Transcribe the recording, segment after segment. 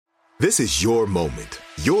This is your moment,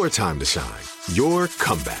 your time to shine, your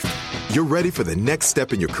comeback. You're ready for the next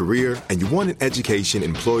step in your career, and you want an education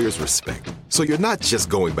employers respect. So you're not just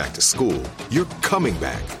going back to school, you're coming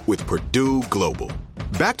back with Purdue Global.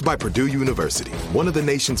 Backed by Purdue University, one of the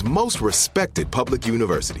nation's most respected public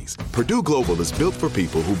universities, Purdue Global is built for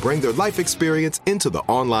people who bring their life experience into the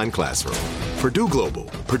online classroom. Purdue Global,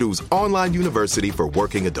 Purdue's online university for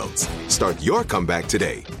working adults. Start your comeback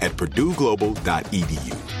today at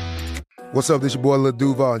purdueglobal.edu. What's up, this your boy Lil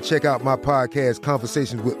Duval, and check out my podcast,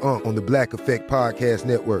 Conversations with Unc, on the Black Effect Podcast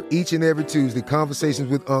Network. Each and every Tuesday, Conversations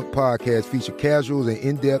with Unc podcast feature casual and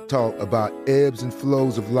in-depth talk about ebbs and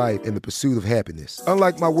flows of life and the pursuit of happiness.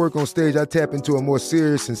 Unlike my work on stage, I tap into a more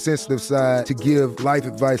serious and sensitive side to give life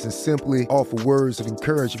advice and simply offer words of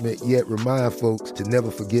encouragement, yet remind folks to never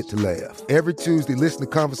forget to laugh. Every Tuesday, listen to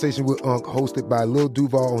Conversation with Unc, hosted by Lil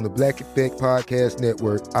Duval on the Black Effect Podcast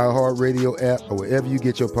Network, iHeartRadio app, or wherever you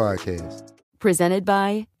get your podcasts. Presented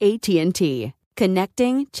by AT&T.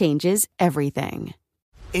 Connecting changes everything.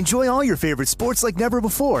 Enjoy all your favorite sports like never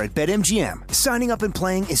before at BetMGM. Signing up and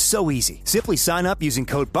playing is so easy. Simply sign up using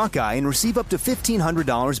code Buckeye and receive up to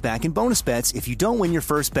 $1,500 back in bonus bets if you don't win your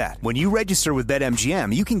first bet. When you register with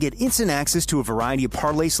BetMGM, you can get instant access to a variety of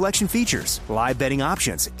parlay selection features, live betting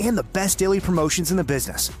options, and the best daily promotions in the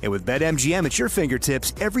business. And with BetMGM at your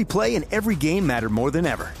fingertips, every play and every game matter more than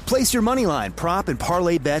ever. Place your moneyline, prop, and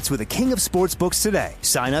parlay bets with the king of sportsbooks today.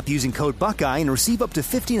 Sign up using code Buckeye and receive up to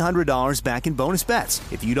 $1,500 back in bonus bets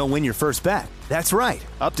if you don't win your first bet. That's right,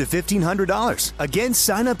 up to $1,500. Again,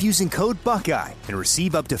 sign up using code Buckeye and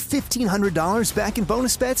receive up to $1,500 back in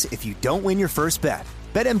bonus bets if you don't win your first bet.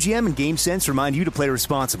 BetMGM and GameSense remind you to play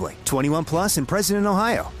responsibly. 21 plus and present in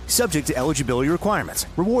Ohio. Subject to eligibility requirements.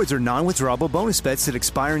 Rewards are non-withdrawable bonus bets that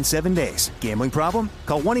expire in 7 days. Gambling problem?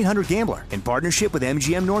 Call 1-800-GAMBLER in partnership with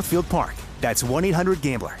MGM Northfield Park. That's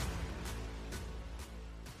 1-800-GAMBLER.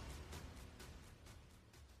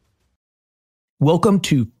 Welcome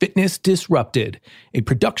to Fitness Disrupted, a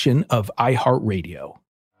production of iHeartRadio.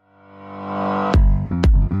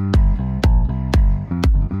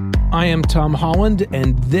 I am Tom Holland,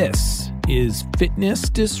 and this is Fitness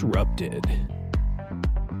Disrupted.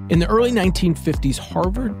 In the early 1950s,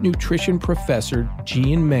 Harvard nutrition professor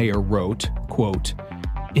Gene Mayer wrote, quote,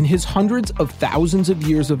 "In his hundreds of thousands of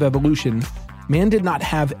years of evolution, man did not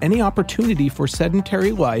have any opportunity for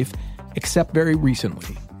sedentary life except very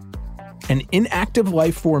recently. An inactive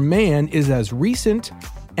life for man is as recent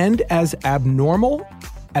and as abnormal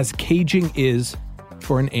as caging is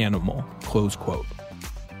for an animal," close quote.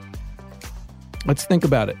 Let's think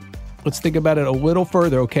about it. Let's think about it a little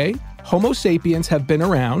further, okay? Homo sapiens have been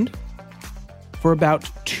around for about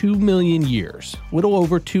 2 million years, a little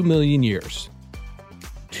over 2 million years.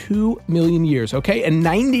 2 million years, okay? And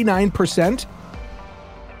 99%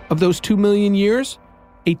 of those 2 million years,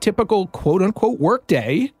 a typical quote-unquote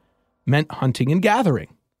workday meant hunting and gathering.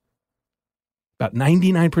 About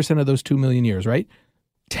 99% of those 2 million years, right?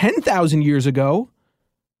 10,000 years ago,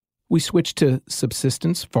 we switched to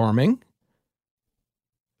subsistence farming.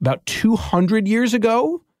 About 200 years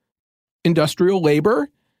ago, industrial labor.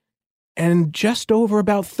 And just over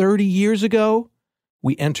about 30 years ago,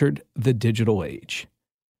 we entered the digital age.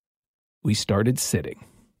 We started sitting.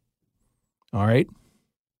 All right?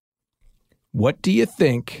 What do you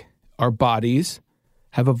think our bodies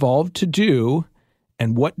have evolved to do,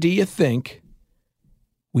 and what do you think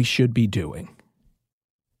we should be doing?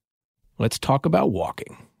 Let's talk about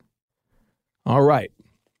walking. All right.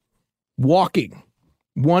 Walking,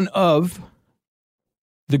 one of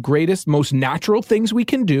the greatest, most natural things we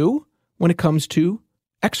can do when it comes to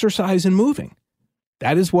exercise and moving.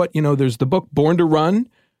 That is what, there's the book Born to Run.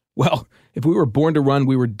 Well, if we were born to run,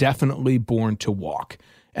 we were definitely born to walk.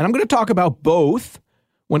 And I'm going to talk about both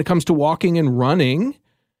when it comes to walking and running,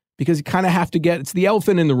 because you kind of have to it's the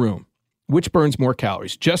elephant in the room. Which burns more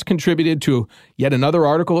calories? Just contributed to yet another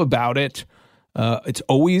article about it. It's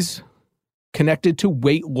always connected to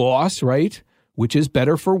weight loss, right? Which is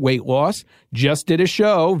better for weight loss. Just did a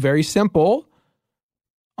show, very simple,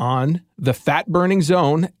 on the fat burning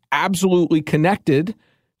zone, absolutely connected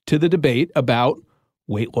to the debate about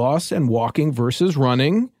weight loss and walking versus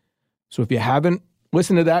running. So if you haven't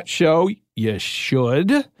listened to that show, you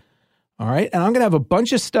should. All right. And I'm going to have a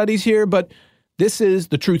bunch of studies here, but this is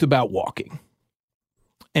the truth about walking.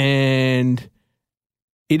 And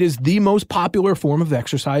it is the most popular form of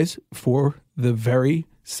exercise for the very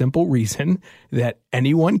simple reason that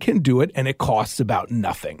anyone can do it and it costs about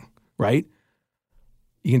nothing, right?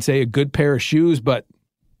 You can say a good pair of shoes, but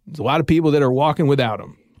there's a lot of people that are walking without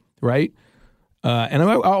them, right? And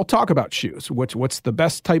I'll talk about shoes. What's the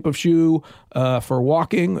best type of shoe for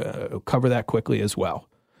walking? Cover that quickly as well.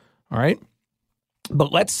 All right.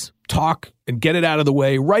 But let's talk and get it out of the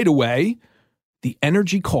way right away. The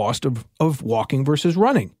energy cost of walking versus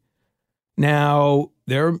running. Now,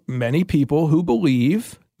 there are many people who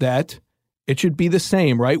believe that it should be the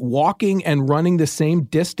same, right? Walking and running the same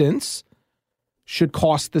distance should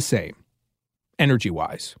cost the same,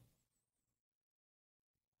 energy-wise.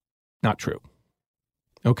 Not true.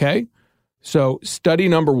 Okay? So, study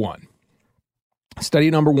number one.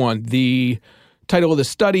 The title of the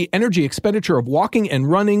study, Energy Expenditure of Walking and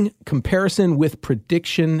Running, Comparison with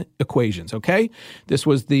Prediction Equations, okay? This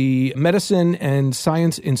was the Medicine and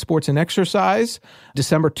Science in Sports and Exercise,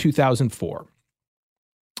 December 2004.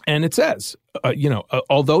 And it says,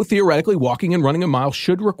 although theoretically walking and running a mile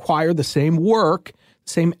should require the same work,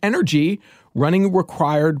 same energy, running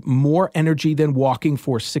required more energy than walking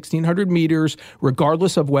for 1,600 meters,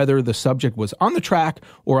 regardless of whether the subject was on the track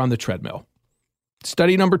or on the treadmill.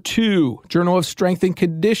 Study number 2, Journal of Strength and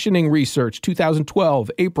Conditioning Research,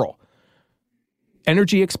 2012, April.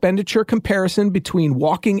 Energy expenditure comparison between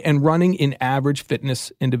walking and running in average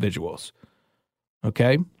fitness individuals.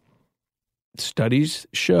 Okay? Studies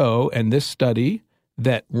show, and this study,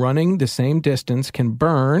 that running the same distance can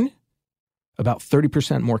burn about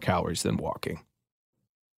 30% more calories than walking.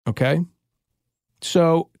 Okay?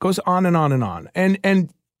 So it goes on and on and on.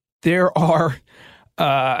 And there are,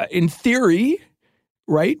 in theory,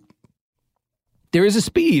 right, there is a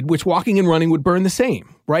speed which walking and running would burn the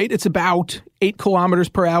same, right? It's about 8 kilometers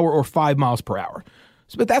per hour or 5 miles per hour.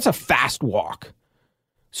 But that's a fast walk.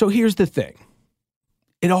 So here's the thing.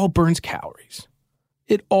 It all burns calories.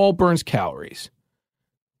 It all burns calories.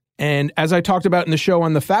 And as I talked about in the show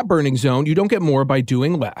on the fat burning zone, you don't get more by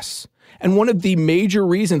doing less. And one of the major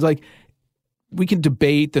reasons, like, we can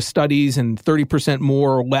debate the studies and 30%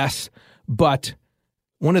 more or less, but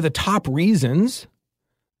one of the top reasons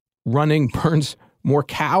running burns more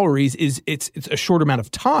calories is it's a short amount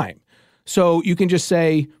of time. So you can just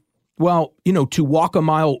say, well, to walk a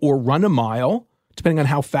mile or run a mile, depending on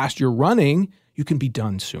how fast you're running, you can be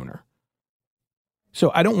done sooner.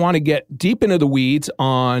 So I don't want to get deep into the weeds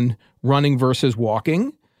on running versus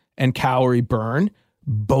walking and calorie burn.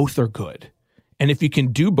 Both are good. And if you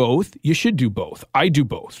can do both, you should do both. I do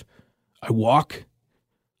both. I walk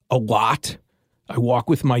a lot. I walk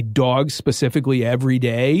with my dog specifically every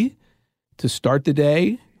day to start the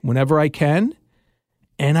day whenever I can.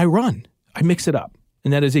 And I run. I mix it up.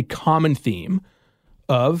 And that is a common theme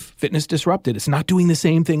of Fitness Disrupted. It's not doing the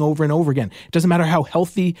same thing over and over again. It doesn't matter how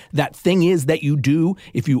healthy that thing is that you do.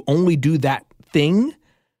 If you only do that thing,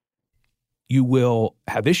 you will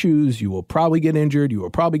have issues. You will probably get injured. You will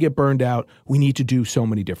probably get burned out. We need to do so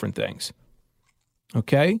many different things.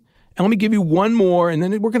 Okay? And let me give you one more, and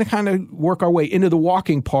then we're going to kind of work our way into the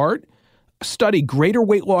walking part. Study greater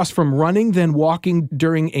weight loss from running than walking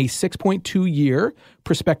during a 6.2-year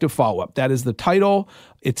prospective follow-up. That is the title.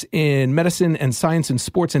 It's in Medicine and Science in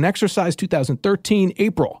Sports and Exercise, 2013,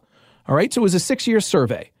 April. All right, so it was a 6-year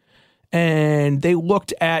survey. And they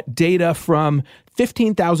looked at data from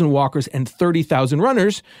 15,000 walkers and 30,000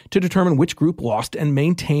 runners to determine which group lost and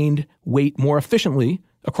maintained weight more efficiently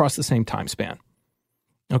across the same time span.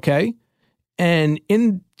 Okay? And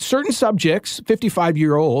in certain subjects,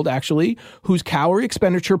 55-year-old actually, whose calorie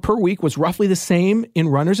expenditure per week was roughly the same in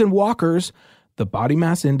runners and walkers, the body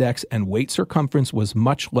mass index and weight circumference was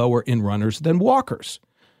much lower in runners than walkers.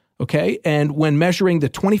 Okay? And when measuring the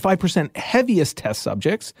 25% heaviest test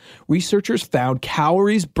subjects, researchers found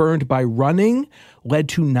calories burned by running led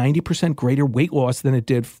to 90% greater weight loss than it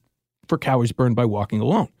did for calories burned by walking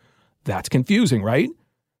alone. That's confusing, right?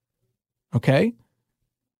 Okay?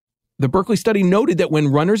 The Berkeley study noted that when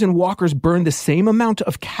runners and walkers burned the same amount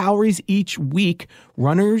of calories each week,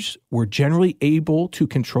 runners were generally able to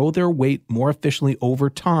control their weight more efficiently over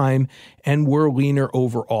time and were leaner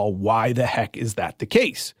overall. Why the heck is that the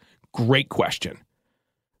case? Great question.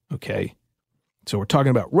 Okay, so we're talking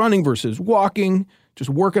about running versus walking, just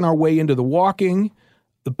working our way into the walking.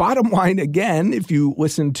 The bottom line, again, if you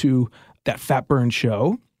listen to that Fat Burn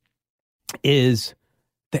show, is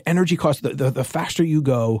the energy cost, the faster you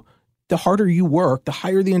go, the harder you work, the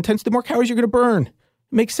higher the intensity, the more calories you're going to burn. It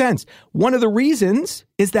makes sense. One of the reasons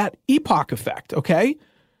is that epoch effect, okay?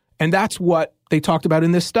 And that's what they talked about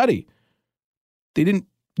in this study. They didn't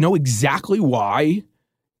know exactly why,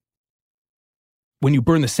 when you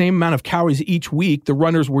burn the same amount of calories each week, the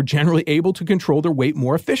runners were generally able to control their weight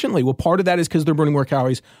more efficiently. Well, part of that is because they're burning more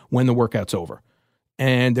calories when the workout's over.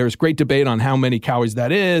 And there's great debate on how many calories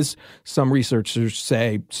that is. Some researchers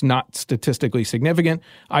say it's not statistically significant.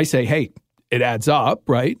 I say, hey, it adds up,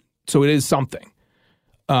 right? So it is something.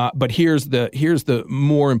 But here's the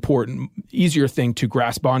more important, easier thing to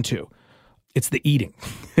grasp onto. It's the eating.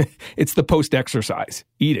 It's the post-exercise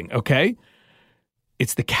eating, okay?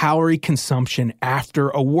 It's the calorie consumption after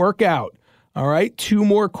a workout, all right? 2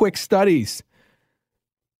 more quick studies.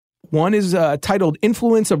 One is titled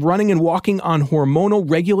Influence of Running and Walking on Hormonal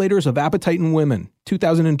Regulators of Appetite in Women,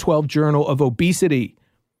 2012 Journal of Obesity,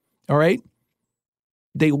 all right?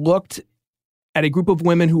 They looked at a group of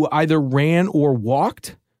women who either ran or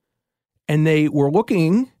walked, and they were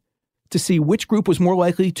looking to see which group was more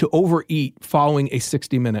likely to overeat following a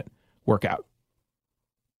 60-minute workout.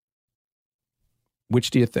 Which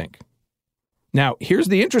do you think? Now, here's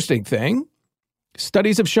the interesting thing.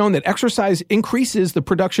 Studies have shown that exercise increases the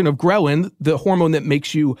production of ghrelin, the hormone that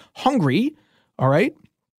makes you hungry, all right?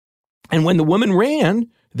 And when the women ran,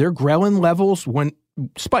 their ghrelin levels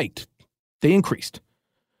spiked. They increased.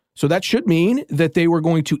 So that should mean that they were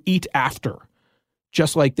going to eat after,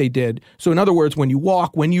 just like they did. So in other words, when you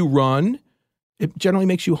walk, when you run, it generally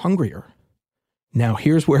makes you hungrier. Now,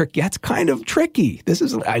 here's where it gets kind of tricky.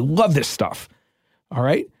 I love this stuff. All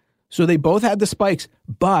right? So they both had the spikes,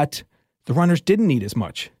 but the runners didn't eat as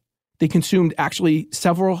much. They consumed actually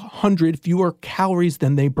several hundred fewer calories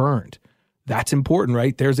than they burned. That's important,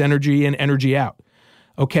 right? There's energy in, energy out.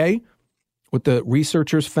 Okay? What the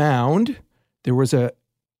researchers found, there was an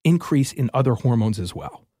increase in other hormones as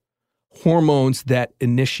well. Hormones that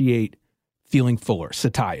initiate feeling fuller,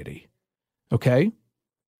 satiety. Okay?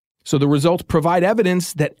 So the results provide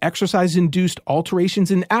evidence that exercise-induced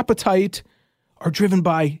alterations in appetite are driven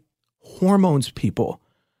by hormones, people.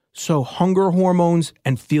 So hunger hormones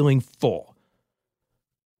and feeling full.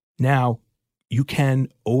 Now, you can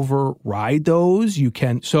override those.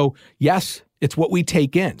 So yes, it's what we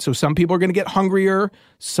take in. So some people are going to get hungrier.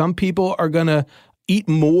 Some people are going to eat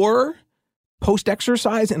more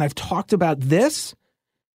post-exercise. And I've talked about this.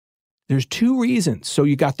 There's 2 reasons. So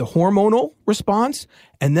you got the hormonal response,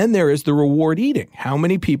 and then there is the reward eating. How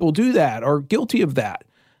many people do that, are guilty of that?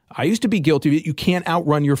 I used to be guilty of it. You can't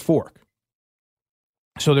outrun your fork.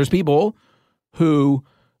 So there's people who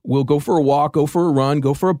will go for a walk, go for a run,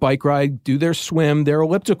 go for a bike ride, do their swim, their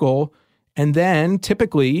elliptical, and then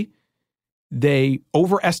typically they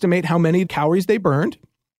overestimate how many calories they burned,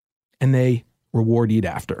 and they reward eat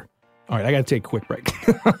after. All right, I got to take a quick break.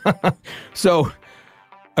 So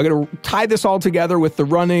I'm going to tie this all together with the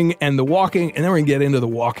running and the walking, and then we're going to get into the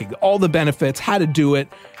walking, all the benefits, how to do it,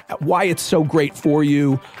 why it's so great for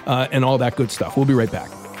you, and all that good stuff. We'll be right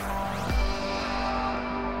back.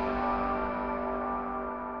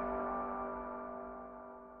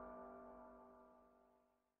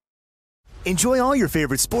 Enjoy all your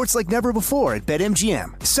favorite sports like never before at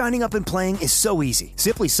BetMGM. Signing up and playing is so easy.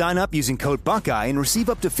 Simply sign up using code Buckeye and receive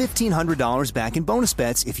up to $1,500 back in bonus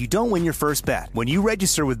bets if you don't win your first bet. When you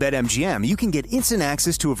register with BetMGM, you can get instant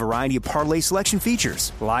access to a variety of parlay selection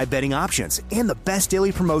features, live betting options, and the best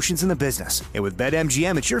daily promotions in the business. And with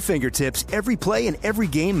BetMGM at your fingertips, every play and every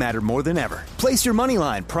game matter more than ever. Place your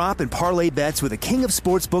moneyline, prop, and parlay bets with the king of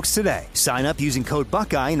sportsbooks today. Sign up using code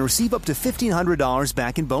Buckeye and receive up to $1,500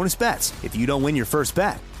 back in bonus bets if you don't win your first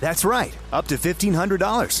bet. That's right, up to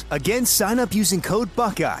 $1,500. Again, sign up using code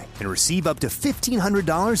Buckeye and receive up to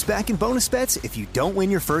 $1,500 back in bonus bets if you don't win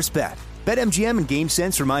your first bet. BetMGM and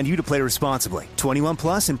GameSense remind you to play responsibly. 21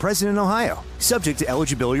 plus and present in Ohio. Subject to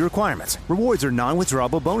eligibility requirements. Rewards are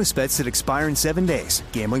non-withdrawable bonus bets that expire in 7 days.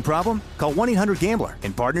 Gambling problem? Call 1-800-GAMBLER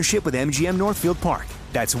in partnership with MGM Northfield Park.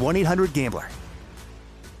 That's 1-800-GAMBLER.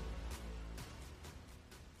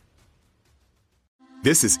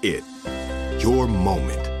 This is it. Your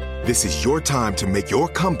moment. This is your time to make your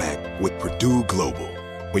comeback with Purdue Global.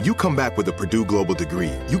 When you come back with a Purdue Global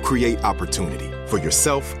degree, you create opportunity for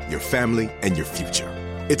yourself, your family, and your future.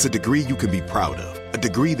 It's a degree you can be proud of, a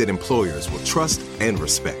degree that employers will trust and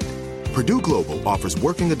respect. Purdue Global offers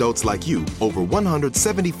working adults like you over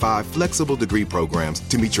 175 flexible degree programs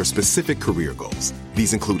to meet your specific career goals.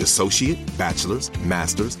 These include associate, bachelor's,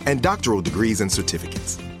 master's, and doctoral degrees and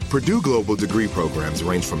certificates. Purdue Global degree programs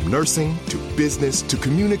range from nursing to business to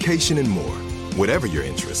communication and more. Whatever your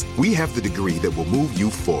interest, we have the degree that will move you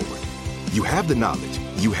forward. You have the knowledge,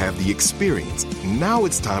 you have the experience. Now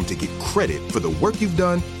it's time to get credit for the work you've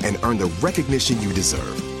done and earn the recognition you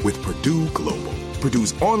deserve with Purdue Global,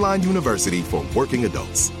 Purdue's online university for working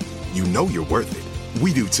adults. You know you're worth it.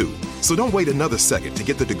 We do too. So don't wait another second to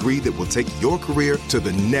get the degree that will take your career to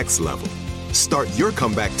the next level. Start your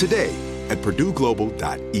comeback today at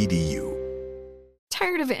purdueglobal.edu.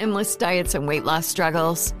 Tired of endless diets and weight loss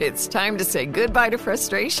struggles? It's time to say goodbye to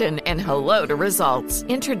frustration and hello to results.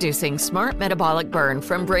 Introducing Smart Metabolic Burn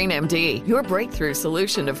from BrainMD, your breakthrough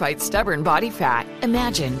solution to fight stubborn body fat.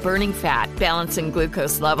 Imagine burning fat, balancing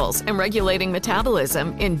glucose levels, and regulating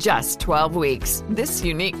metabolism in just 12 weeks. This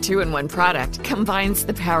unique 2-in-1 product combines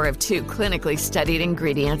the power of 2 clinically studied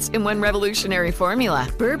ingredients in one revolutionary formula.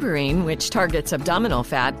 Berberine, which targets abdominal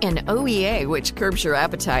fat, and OEA, which curbs your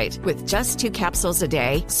appetite. With just 2 capsules a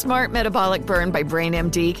day, Smart Metabolic Burn by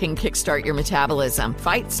BrainMD can kickstart your metabolism,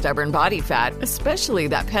 fight stubborn body fat, especially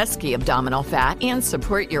that pesky abdominal fat, and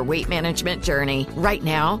support your weight management journey. Right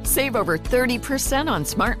now, save over 30% on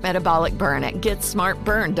Smart Metabolic Burn at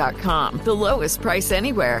GetSmartBurn.com. The lowest price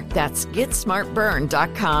anywhere. That's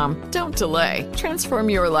GetSmartBurn.com. Don't delay. Transform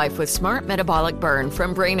your life with Smart Metabolic Burn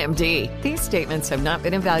from BrainMD. These statements have not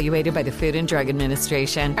been evaluated by the Food and Drug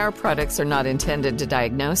Administration. Our products are not intended to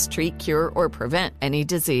diagnose, treat, cure, or prevent any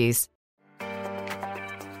disease.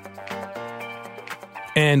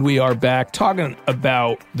 And we are back talking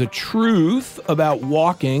about the truth about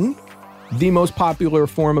walking, the most popular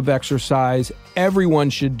form of exercise.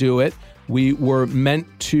 Everyone should do it. We were meant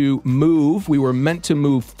to move. We were meant to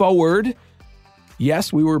move forward.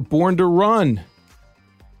 Yes, we were born to run.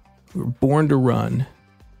 We were born to run.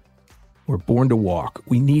 We're born to walk.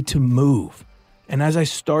 We need to move. And as I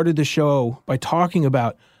started the show by talking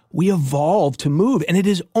about, we evolved to move. And it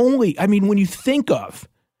is only, when you think of,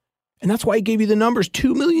 and that's why I gave you the numbers,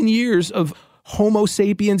 2 million years of Homo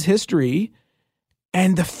sapiens history.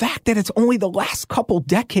 And the fact that it's only the last couple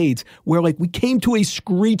decades where we came to a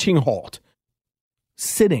screeching halt.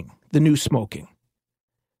 Sitting, the new smoking.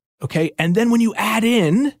 Okay. And then when you add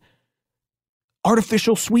in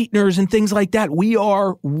artificial sweeteners and things like that, we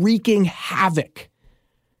are wreaking havoc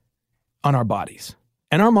on our bodies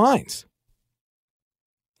and our minds.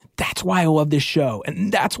 That's why I love this show,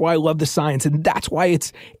 and that's why I love the science, and that's why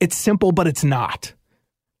it's simple, but it's not.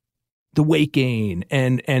 The weight gain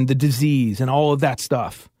and the disease and all of that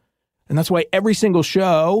stuff. And that's why every single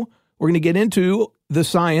show, we're going to get into the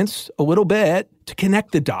science a little bit to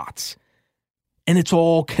connect the dots. And it's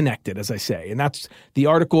all connected, as I say. And that's the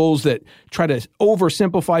articles that try to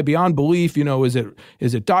oversimplify beyond belief. Is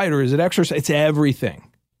it diet or is it exercise? It's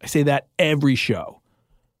everything. I say that every show.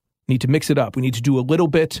 Need to mix it up. We need to do a little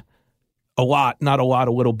bit, a lot, not a lot,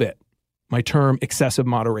 a little bit. My term, excessive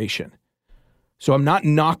moderation. So I'm not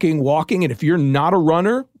knocking walking. And if you're not a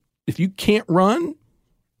runner, if you can't run,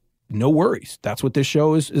 no worries. That's what this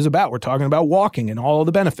show is about. We're talking about walking and all of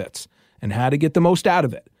the benefits and how to get the most out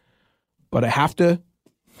of it. But I have to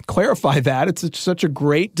clarify that. It's such a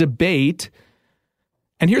great debate.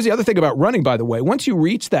 And here's the other thing about running, by the way. Once you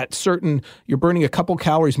reach that certain, you're burning a couple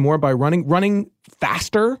calories more by running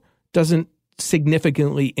faster doesn't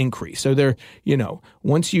significantly increase. So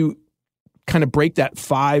once you kind of break that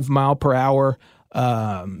 5 mile per hour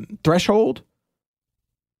threshold,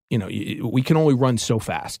 we can only run so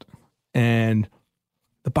fast. And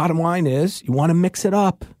the bottom line is you want to mix it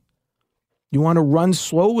up. You want to run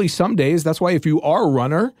slowly some days. That's why if you are a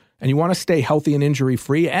runner and you want to stay healthy and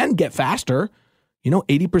injury-free and get faster,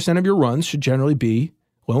 80% of your runs should generally be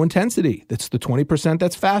low intensity. That's the 20%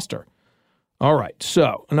 that's faster. All right,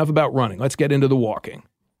 so enough about running. Let's get into the walking.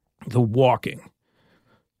 The walking.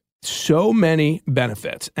 So many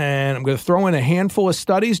benefits. And I'm going to throw in a handful of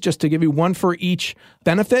studies just to give you one for each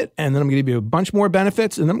benefit. And then I'm going to give you a bunch more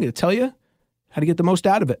benefits. And then I'm going to tell you how to get the most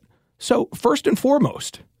out of it. So first and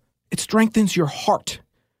foremost, it strengthens your heart.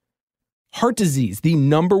 Heart disease, the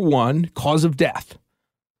number one cause of death.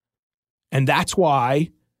 And that's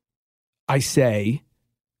why I say,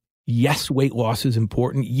 yes, weight loss is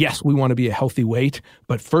important. Yes, we want to be a healthy weight.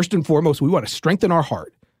 But first and foremost, we want to strengthen our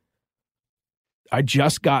heart. I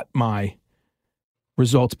just got my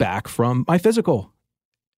results back from my physical.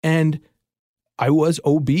 And I was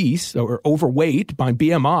obese or overweight, my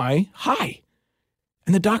BMI high.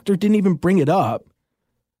 And the doctor didn't even bring it up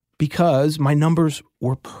because my numbers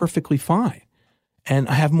were perfectly fine. And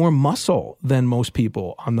I have more muscle than most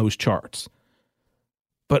people on those charts.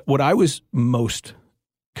 But what I was most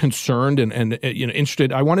concerned and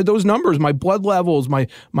interested, I wanted those numbers, my blood levels, my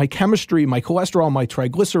chemistry, my cholesterol, my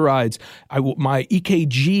triglycerides, my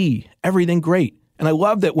EKG, everything great. And I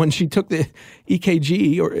love that when she took the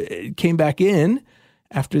EKG or it came back in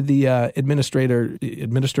after the administrator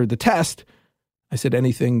administered the test, I said,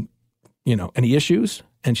 anything, any issues?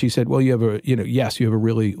 And she said, well, you have yes, you have a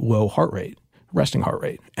really low heart rate, resting heart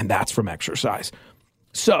rate, and that's from exercise.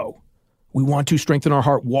 So we want to strengthen our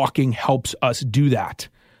heart. Walking helps us do that.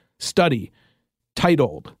 Study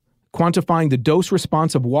titled, Quantifying the Dose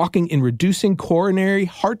Response of Walking in Reducing Coronary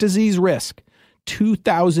Heart Disease Risk,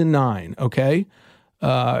 2009, okay?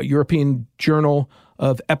 European Journal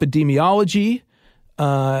of Epidemiology.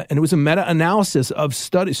 And it was a meta-analysis of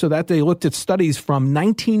studies, so that they looked at studies from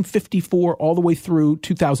 1954 all the way through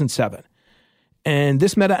 2007. And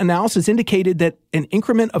this meta-analysis indicated that an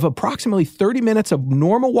increment of approximately 30 minutes of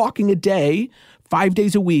normal walking a day, 5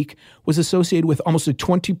 days a week, was associated with almost a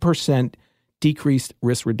 20% decreased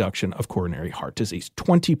risk reduction of coronary heart disease.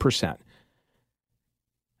 20%.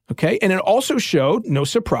 Okay? And it also showed, no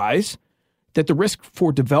surprise, that the risk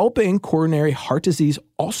for developing coronary heart disease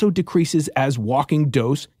also decreases as walking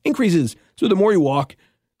dose increases. So the more you walk,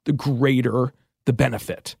 the greater the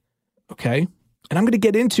benefit. Okay? And I'm going to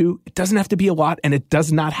get into, it doesn't have to be a lot and it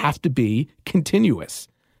does not have to be continuous.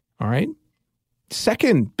 All right?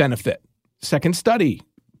 Second benefit, second study,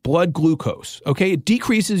 blood glucose. Okay? It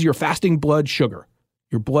decreases your fasting blood sugar,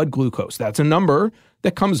 your blood glucose. That's a number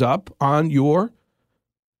that comes up on your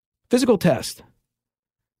physical test.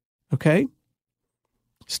 Okay?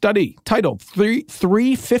 Study titled Three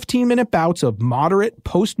 15-minute bouts of moderate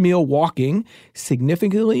post-meal walking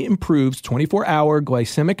significantly improves 24-hour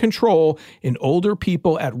glycemic control in older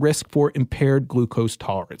people at risk for impaired glucose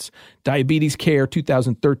tolerance. Diabetes Care,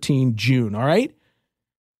 2013, June, all right?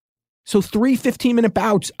 So 3 15-minute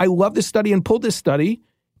bouts. I love this study and pulled this study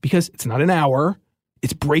because it's not an hour.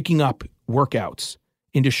 It's breaking up workouts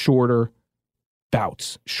into shorter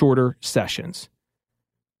bouts, shorter sessions.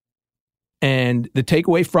 And the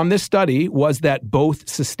takeaway from this study was that both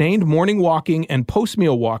sustained morning walking and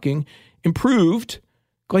post-meal walking improved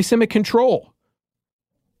glycemic control.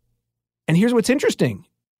 And here's what's interesting.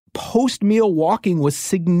 Post-meal walking was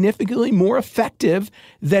significantly more effective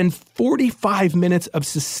than 45 minutes of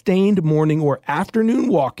sustained morning or afternoon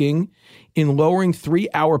walking in lowering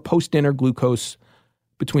 3-hour post-dinner glucose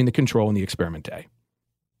between the control and the experiment day.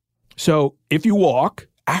 So if you walk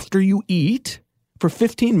after you eat for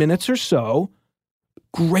 15 minutes or so,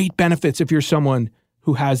 great benefits if you're someone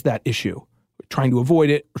who has that issue, trying to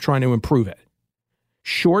avoid it or trying to improve it.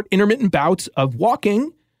 Short, intermittent bouts of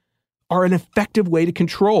walking are an effective way to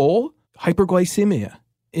control hyperglycemia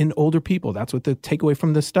in older people. That's what the takeaway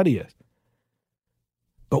from the study is.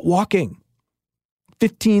 But walking,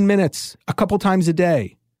 15 minutes, a couple times a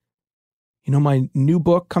day. You know, my new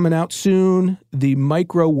book coming out soon, the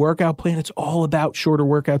Micro Workout Plan, it's all about shorter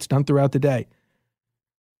workouts done throughout the day.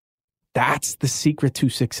 That's the secret to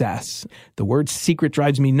success. The word secret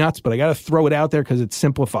drives me nuts, but I got to throw it out there because it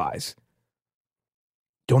simplifies.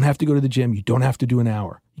 Don't have to go to the gym. You don't have to do an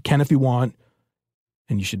hour. You can if you want,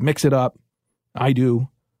 and you should mix it up. I do,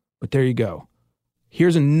 but there you go.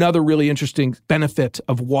 Here's another really interesting benefit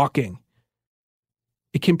of walking.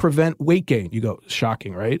 It can prevent weight gain. You go,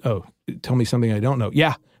 shocking, right? Oh, tell me something I don't know.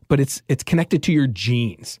 Yeah, but it's connected to your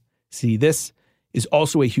genes. See, this is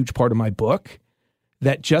also a huge part of my book,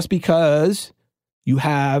 that just because you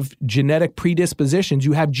have genetic predispositions,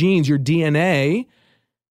 you have genes, your DNA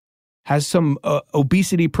has some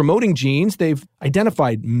obesity-promoting genes. They've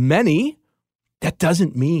identified many. That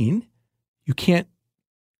doesn't mean you can't,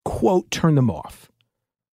 quote, turn them off.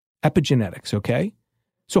 Epigenetics, okay?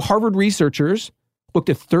 So Harvard researchers looked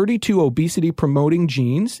at 32 obesity-promoting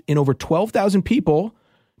genes in over 12,000 people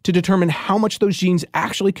to determine how much those genes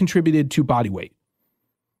actually contributed to body weight.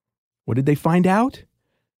 What did they find out?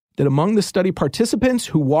 That among the study participants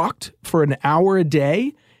who walked for an hour a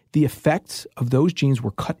day, the effects of those genes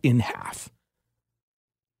were cut in half.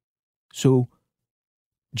 So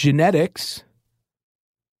genetics,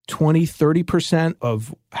 20, 30%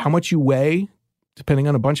 of how much you weigh, depending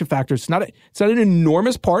on a bunch of factors. It's not an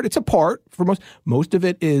enormous part. It's a part for most. Most of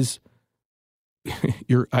it is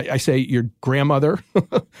I say your grandmother.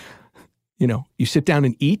 You know, you sit down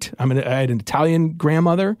and eat. I had an Italian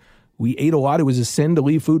grandmother. We ate a lot. It was a sin to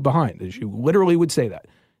leave food behind. She literally would say that.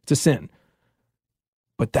 It's a sin.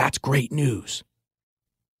 But that's great news.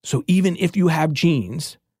 So even if you have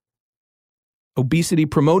genes, obesity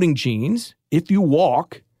promoting genes, if you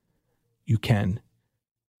walk, you can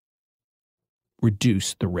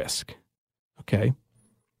reduce the risk. Okay?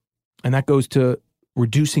 And that goes to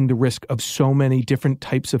reducing the risk of so many different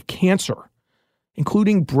types of cancer,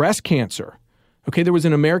 including breast cancer. Okay, there was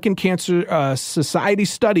an American Cancer Society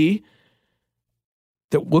study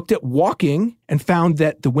that looked at walking and found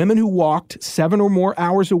that the women who walked 7 or more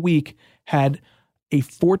hours a week had a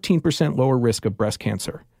 14% lower risk of breast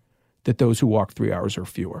cancer than those who walked 3 hours or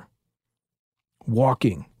fewer.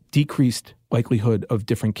 Walking decreased likelihood of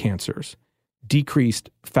different cancers, decreased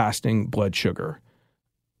fasting blood sugar,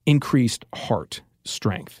 increased heart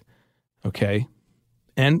strength. Okay?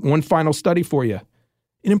 And one final study for you.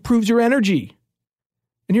 It improves your energy.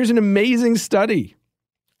 And here's an amazing study.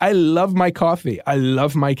 I love my coffee. I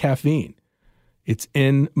love my caffeine. It's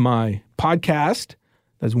in my podcast.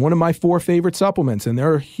 That's one of my 4 favorite supplements, and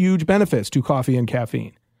there are huge benefits to coffee and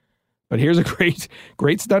caffeine. But here's a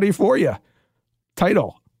great study for you.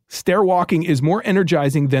 Title: Stair walking is more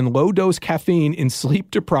energizing than low-dose caffeine in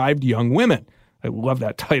sleep-deprived young women. I love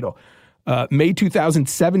that title. May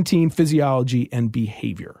 2017, Physiology and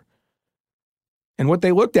Behavior. And what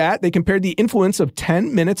they looked at, they compared the influence of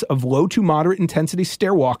 10 minutes of low to moderate intensity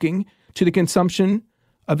stair walking to the consumption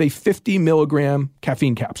of a 50 milligram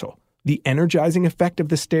caffeine capsule. The energizing effect of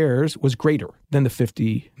the stairs was greater than the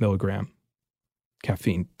 50 milligram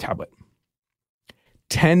caffeine tablet.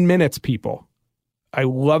 10 minutes, people. I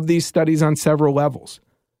love these studies on several levels.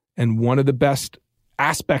 And one of the best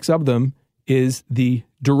aspects of them is the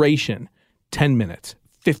duration. 10 minutes,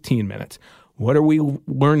 15 minutes. What are we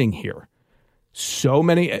learning here? So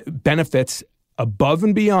many benefits above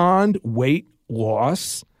and beyond weight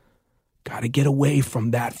loss. Got to get away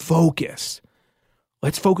from that focus.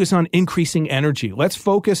 Let's focus on increasing energy. Let's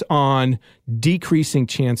focus on decreasing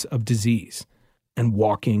chance of disease. And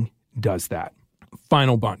walking does that.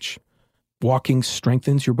 Final bunch. Walking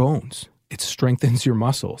strengthens your bones. It strengthens your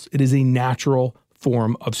muscles. It is a natural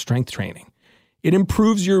form of strength training. It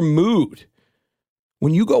improves your mood.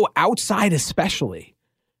 When you go outside especially,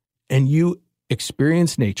 and you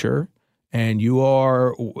experience nature, and you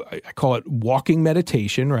are, I call it walking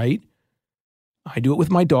meditation, right? I do it with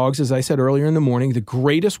my dogs, as I said earlier in the morning, the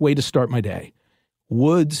greatest way to start my day.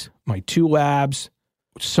 Woods, my 2 labs.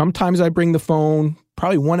 Sometimes I bring the phone,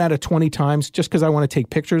 probably 1 out of 20 times, just because I want to take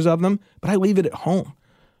pictures of them, but I leave it at home.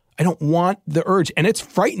 I don't want the urge. And it's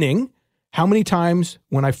frightening how many times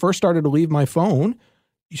when I first started to leave my phone,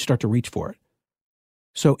 you start to reach for it.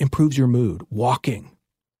 So improves your mood, walking.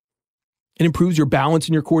 It improves your balance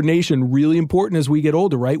and your coordination. Really important as we get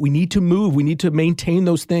older, right? We need to move. We need to maintain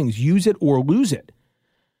those things. Use it or lose it.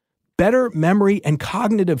 Better memory and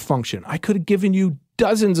cognitive function. I could have given you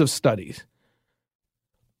dozens of studies.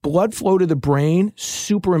 Blood flow to the brain,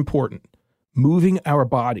 super important. Moving our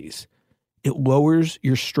bodies. It lowers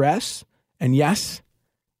your stress. And yes,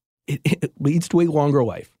 it leads to a longer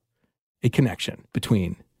life. A connection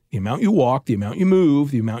between the amount you walk, the amount you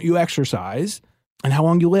move, the amount you exercise, and how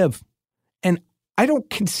long you live. And I don't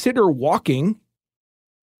consider walking,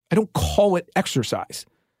 I don't call it exercise,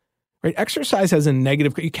 right? Exercise has a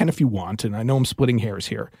negative, you can if you want, and I know I'm splitting hairs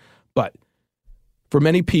here, but for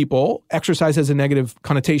many people, exercise has a negative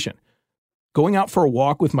connotation. Going out for a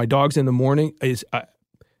walk with my dogs in the morning is,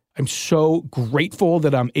 I'm so grateful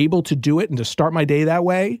that I'm able to do it and to start my day that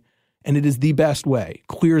way. And it is the best way.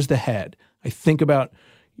 Clears the head. I think about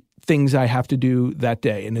things I have to do that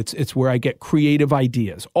day, and it's where I get creative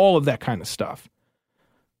ideas, all of that kind of stuff.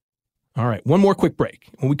 All right, one more quick break.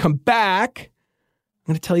 When we come back,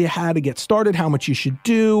 I'm going to tell you how to get started, how much you should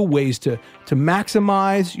do, ways to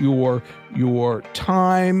maximize your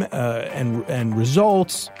time and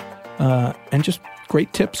results, and just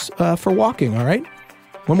great tips for walking, all right?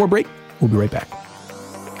 One more break. We'll be right back.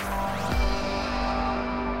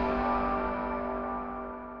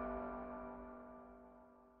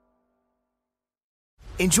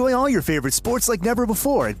 Enjoy all your favorite sports like never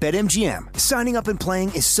before at BetMGM. Signing up and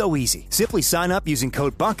playing is so easy. Simply sign up using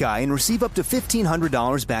code Buckeye and receive up to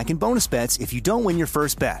 $1,500 back in bonus bets if you don't win your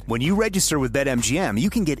first bet. When you register with BetMGM,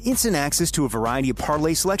 you can get instant access to a variety of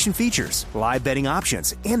parlay selection features, live betting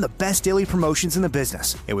options, and the best daily promotions in the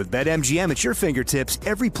business. And with BetMGM at your fingertips,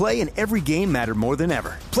 every play and every game matter more than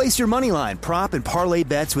ever. Place your moneyline, prop, and parlay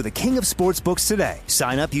bets with the king of sportsbooks today.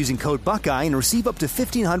 Sign up using code Buckeye and receive up to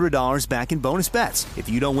 $1,500 back in bonus bets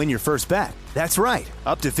if you don't win your first bet. That's right,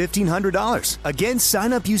 up to $1,500. Again,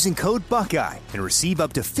 sign up using code Buckeye and receive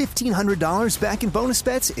up to $1,500 back in bonus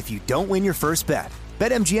bets if you don't win your first bet.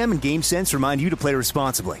 BetMGM and GameSense remind you to play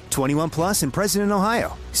responsibly. 21 plus and present in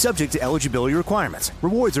Ohio. Subject to eligibility requirements.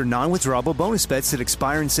 Rewards are non-withdrawable bonus bets that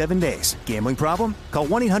expire in 7 days. Gambling problem? Call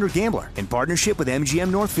 1-800-GAMBLER in partnership with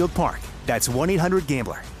MGM Northfield Park. That's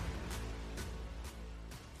 1-800-GAMBLER.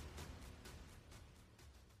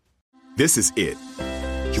 This is it.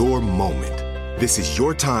 Your moment. This is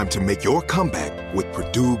your time to make your comeback with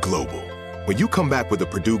Purdue Global. When you come back with a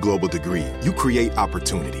Purdue Global degree, you create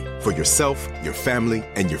opportunity for yourself, your family,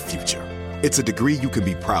 and your future. It's a degree you can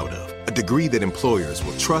be proud of, a degree that employers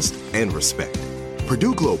will trust and respect.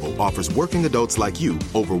 Purdue Global offers working adults like you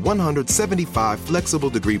over 175 flexible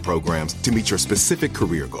degree programs to meet your specific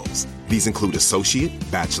career goals. These include associate,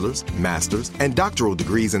 bachelor's, master's, and doctoral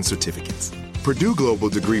degrees and certificates. Purdue Global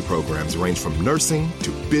degree programs range from nursing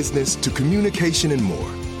to business to communication and more.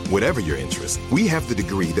 Whatever your interest, we have the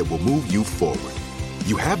degree that will move you forward.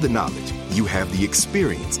 You have the knowledge, you have the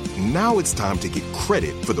experience. Now it's time to get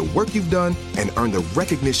credit for the work you've done and earn the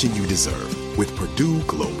recognition you deserve with Purdue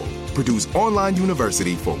Global, Purdue's online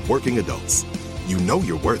university for working adults. You know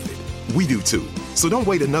you're worth it. We do too. So don't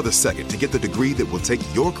wait another second to get the degree that will take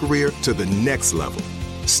your career to the next level.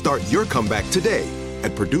 Start your comeback today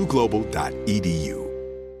at purdueglobal.edu.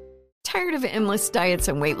 Tired of endless diets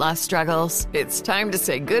and weight loss struggles? It's time to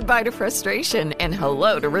say goodbye to frustration and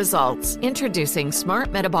hello to results. Introducing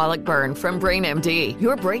Smart Metabolic Burn from BrainMD,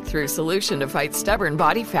 your breakthrough solution to fight stubborn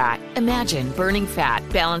body fat. Imagine burning fat,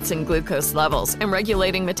 balancing glucose levels, and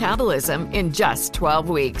regulating metabolism in just 12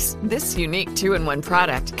 weeks. This unique 2-in-1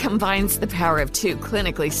 product combines the power of 2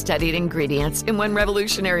 clinically studied ingredients in one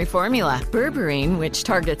revolutionary formula. Berberine, which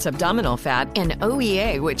targets abdominal fat, and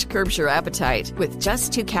OEA, which curbs your appetite. With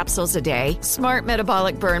just 2 capsules a day, Smart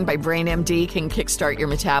Metabolic Burn by BrainMD can kickstart your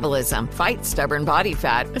metabolism, fight stubborn body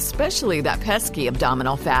fat, especially that pesky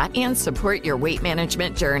abdominal fat, and support your weight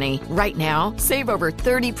management journey. Right now, save over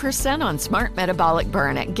 30% on Smart Metabolic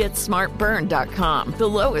Burn at GetSmartBurn.com. The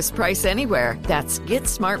lowest price anywhere. That's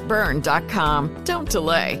GetSmartBurn.com. Don't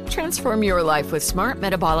delay. Transform your life with Smart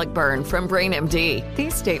Metabolic Burn from BrainMD.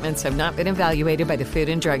 These statements have not been evaluated by the Food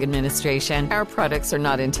and Drug Administration. Our products are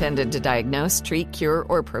not intended to diagnose, treat, cure,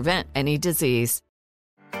 or prevent any disease.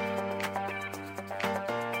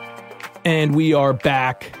 And we are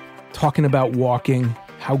back talking about walking,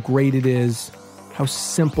 how great it is, how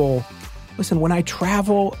simple. Listen, when I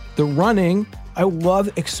travel, the running, I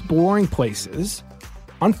love exploring places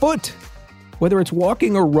on foot. Whether it's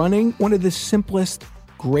walking or running, one of the simplest,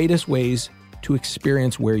 greatest ways to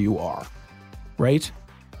experience where you are, right?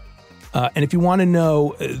 And if you want to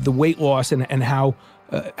know the weight loss and how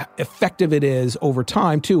effective it is over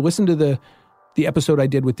time, too, listen to the episode I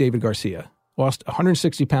did with David Garcia. Lost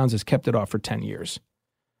 160 pounds, has kept it off for 10 years.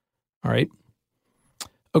 All right?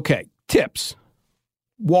 Okay, tips.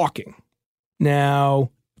 Walking.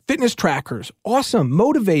 Now, fitness trackers, awesome,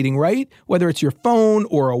 motivating, right? Whether it's your phone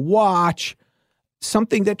or a watch,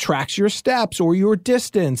 something that tracks your steps or your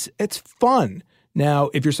distance, it's fun. Now,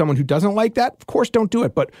 if you're someone who doesn't like that, of course, don't do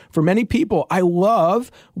it. But for many people, I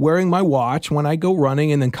love wearing my watch when I go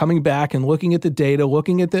running and then coming back and looking at the data,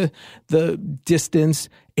 looking at the distance.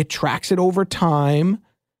 It tracks it over time.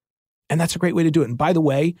 And that's a great way to do it. And by the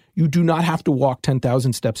way, you do not have to walk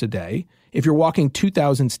 10,000 steps a day. If you're walking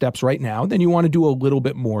 2,000 steps right now, then you want to do a little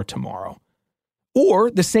bit more tomorrow.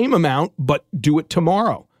 Or the same amount, but do it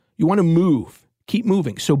tomorrow. You want to move. Keep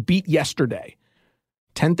moving. So beat yesterday.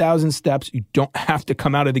 10,000 steps, you don't have to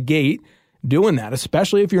come out of the gate doing that,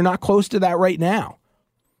 especially if you're not close to that right now.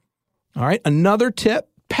 All right, another tip,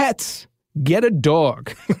 pets. Get a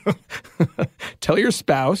dog. Tell your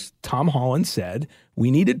spouse, Tom Holland said,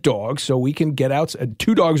 we need a dog so we can get out.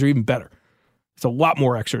 2 dogs are even better. It's a lot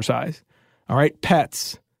more exercise. All right,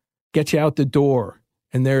 pets. Get you out the door.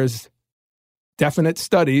 And there's definite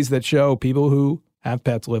studies that show people who have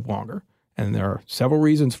pets live longer. And there are several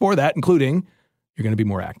reasons for that, including you're going to be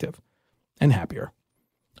more active and happier.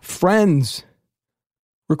 Friends.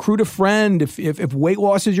 Recruit a friend. If weight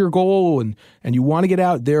loss is your goal and you want to get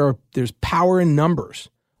out, there's power in numbers.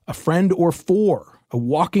 A friend or 4, a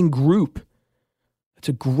walking group. It's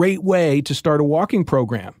a great way to start a walking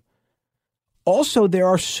program. Also, there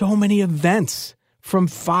are so many events from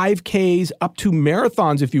 5Ks up to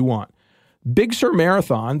marathons if you want. Big Sur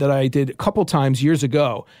Marathon that I did a couple times years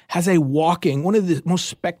ago has a walking, one of the most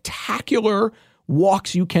spectacular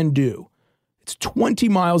walks you can do. It's 20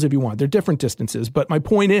 miles if you want. They're different distances, but my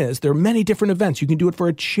point is there are many different events. You can do it for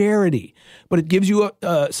a charity, but it gives you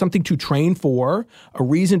something to train for, a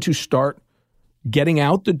reason to start getting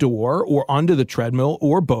out the door or onto the treadmill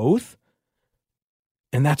or both.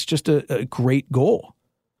 And that's just a great goal.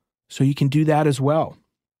 So you can do that as well.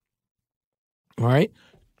 All right.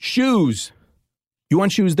 Shoes. You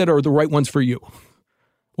want shoes that are the right ones for you.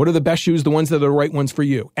 What are the best shoes? The ones that are the right ones for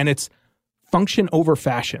you. And it's function over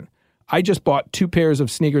fashion. I just bought 2 pairs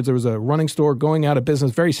of sneakers. There was a running store going out of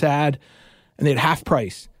business, very sad, and they had half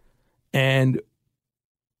price. And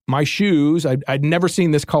my shoes, I'd never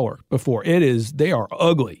seen this color before. They are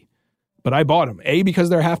ugly, but I bought them. A, because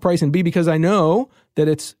they're half price, and B, because I know that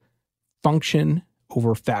it's function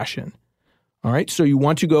over fashion. All right, so you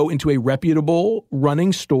want to go into a reputable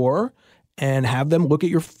running store and have them look at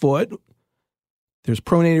your foot. There's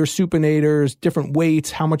pronators, supinators, different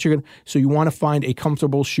weights, how much you're going to. So you want to find a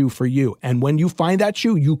comfortable shoe for you. And when you find that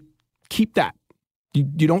shoe, you keep that. You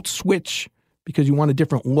don't switch because you want a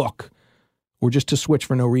different look or just to switch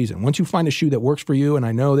for no reason. Once you find a shoe that works for you, and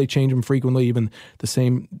I know they change them frequently, even the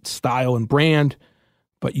same style and brand,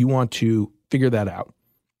 but you want to figure that out.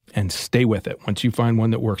 and stay with it once you find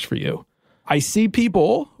one that works for you. I see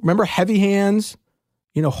people, remember heavy hands,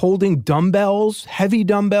 holding dumbbells, heavy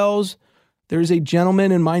dumbbells. There's a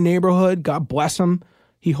gentleman in my neighborhood, God bless him.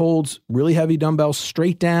 He holds really heavy dumbbells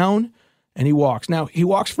straight down and he walks. Now, he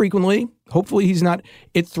walks frequently. Hopefully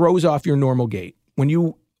it throws off your normal gait. When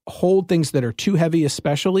you hold things that are too heavy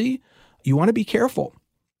especially, you want to be careful.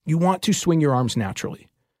 You want to swing your arms naturally.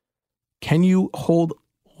 Can you hold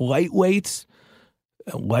light weights,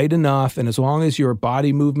 light enough, and as long as your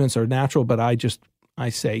body movements are natural, but I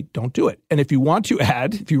say don't do it. And if you want to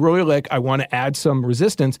if you really I want to add some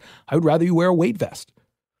resistance, I would rather you wear a weight vest.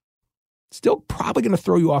 Still probably going to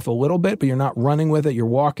throw you off a little bit, but you're not running with it, you're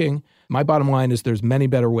walking. My bottom line is there's many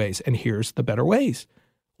better ways, and here's the better ways.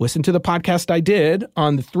 Listen to the podcast I did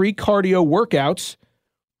on the 3 cardio workouts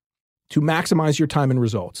to maximize your time and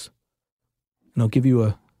results. And I'll give you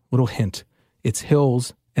a little hint. It's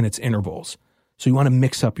hills and it's intervals. So you want to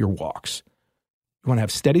mix up your walks. You want to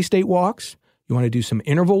have steady state walks. You want to do some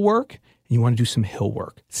interval work, and you want to do some hill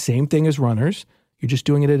work. Same thing as runners. You're just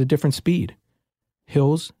doing it at a different speed.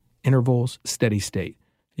 Hills, intervals, steady state.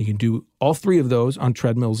 You can do all 3 of those on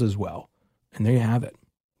treadmills as well. And there you have it.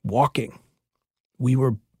 Walking. We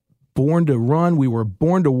were born to run. We were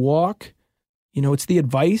born to walk. It's the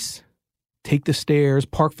advice. Take the stairs,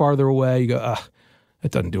 park farther away. You go,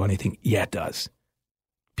 that doesn't do anything. Yeah, it does.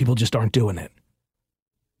 People just aren't doing it.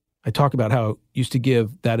 I talk about how I used to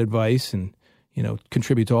give that advice and,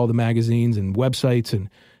 contribute to all the magazines and websites, and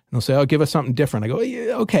they'll say, give us something different. I go,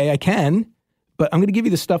 yeah, okay, I can, but I'm going to give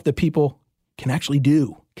you the stuff that people can actually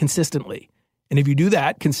do consistently. And if you do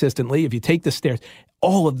that consistently, if you take the stairs,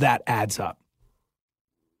 all of that adds up.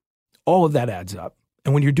 All of that adds up.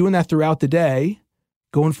 And when you're doing that throughout the day,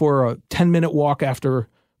 going for a 10-minute walk after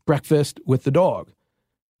breakfast with the dog,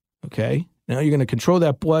 okay? Now you're going to control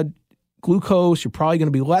that blood glucose. You're probably going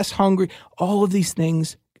to be less hungry. All of these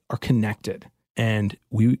things are connected, and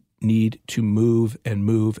we need to move and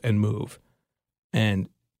move and move. And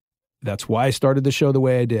that's why I started the show the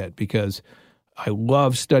way I did, because I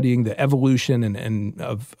love studying the evolution and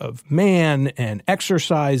of man and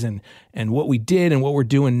exercise and what we did and what we're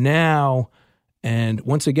doing now. And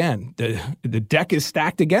once again, the deck is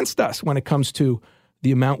stacked against us when it comes to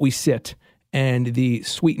the amount we sit and the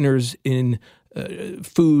sweeteners in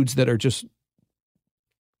foods that are just,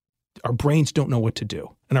 our brains don't know what to do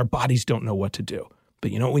and our bodies don't know what to do.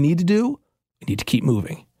 But you know what we need to do? We need to keep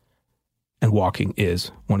moving. And walking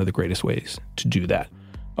is one of the greatest ways to do that.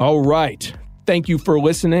 All right. Thank you for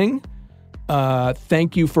listening.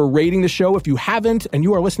 Thank you for rating the show. If you haven't and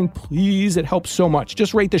you are listening, please, it helps so much.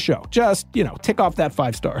 Just rate the show. Just, tick off that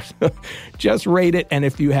 5 stars. Just rate it. And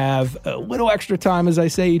if you have a little extra time, as I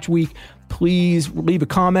say each week, please leave a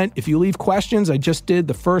comment. If you leave questions, I just did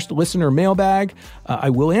the first listener mailbag. I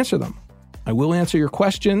will answer them. I will answer your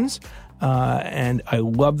questions. And I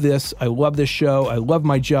love this. I love this show. I love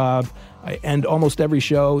my job. I end almost every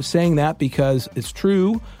show saying that because it's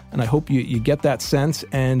true. And I hope you get that sense.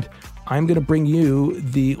 And I'm going to bring you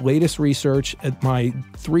the latest research at my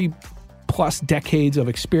 3+ decades of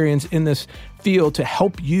experience in this field to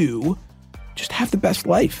help you just have the best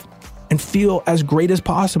life and feel as great as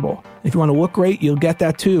possible. If you want to look great, you'll get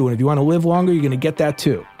that too. And if you want to live longer, you're going to get that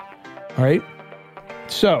too. All right?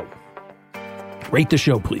 So, rate the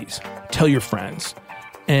show, please. Tell your friends.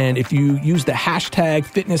 And if you use the hashtag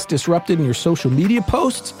 #FitnessDisrupted in your social media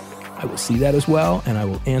posts, I will see that as well, and I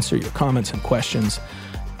will answer your comments and questions.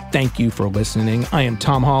 Thank you for listening. I am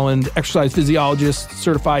Tom Holland, exercise physiologist,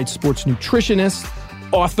 certified sports nutritionist,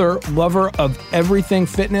 author, lover of everything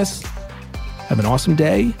fitness. Have an awesome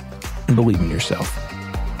day, and believe in yourself.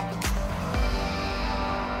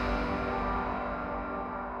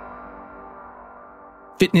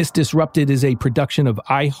 Fitness Disrupted is a production of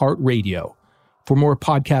iHeartRadio. For more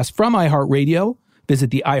podcasts from iHeartRadio,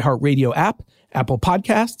 visit the iHeartRadio app, Apple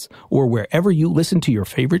Podcasts, or wherever you listen to your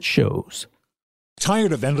favorite shows.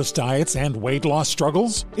 Tired of endless diets and weight loss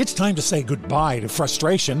struggles? It's time to say goodbye to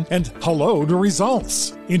frustration and hello to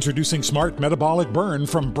results. Introducing Smart Metabolic Burn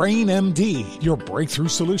from Brain MD, your breakthrough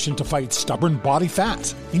solution to fight stubborn body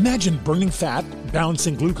fat. Imagine burning fat,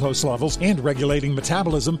 balancing glucose levels, and regulating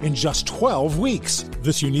metabolism in just 12 weeks.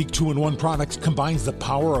 This unique 2-in-1 product combines the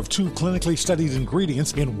power of 2 clinically studied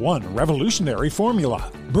ingredients in one revolutionary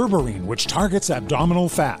formula. Berberine, which targets abdominal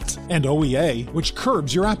fat, and OEA, which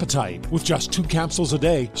curbs your appetite. With just 2 capsules capsules a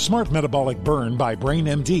day, Smart Metabolic Burn by Brain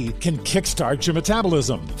MD can kickstart your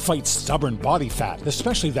metabolism, fight stubborn body fat,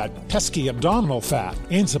 especially that pesky abdominal fat,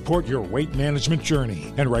 and support your weight management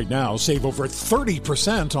journey. And right now, save over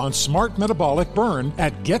 30% on Smart Metabolic Burn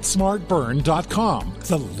at GetSmartBurn.com.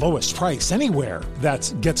 The lowest price anywhere.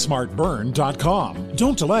 That's GetSmartBurn.com.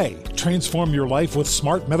 Don't delay. Transform your life with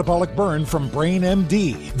Smart Metabolic Burn from Brain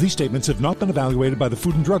MD. These statements have not been evaluated by the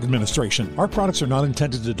Food and Drug Administration. Our products are not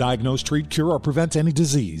intended to diagnose, treat, cure, or prevent any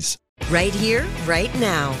disease. Right here, right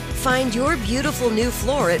now. Find your beautiful new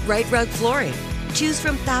floor at Right Rug Flooring. Choose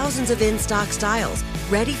from thousands of in-stock styles,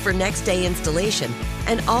 ready for next day installation,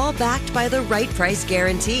 and all backed by the right price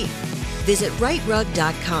guarantee. Visit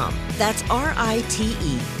rightrug.com. That's RITERUG.com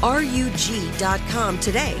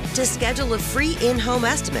today to schedule a free in-home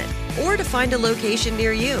estimate or to find a location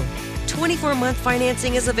near you. 24-month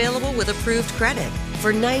financing is available with approved credit.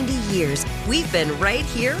 For 90 years, we've been right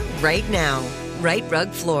here, right now. Right Rug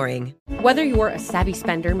Flooring. Whether you're a savvy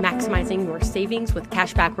spender maximizing your savings with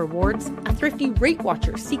cashback rewards, a thrifty rate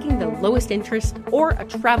watcher seeking the lowest interest, or a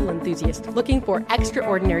travel enthusiast looking for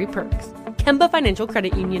extraordinary perks, Kemba Financial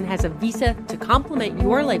Credit Union has a visa to complement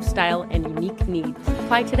your lifestyle and unique needs.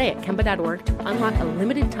 Apply today at Kemba.org to unlock a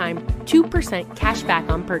limited-time 2% cash back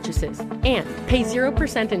on purchases and pay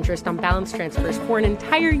 0% interest on balance transfers for an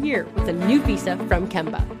entire year with a new visa from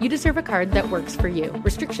Kemba. You deserve a card that works for you.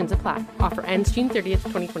 Restrictions apply. Offer ends June 30th,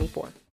 2024.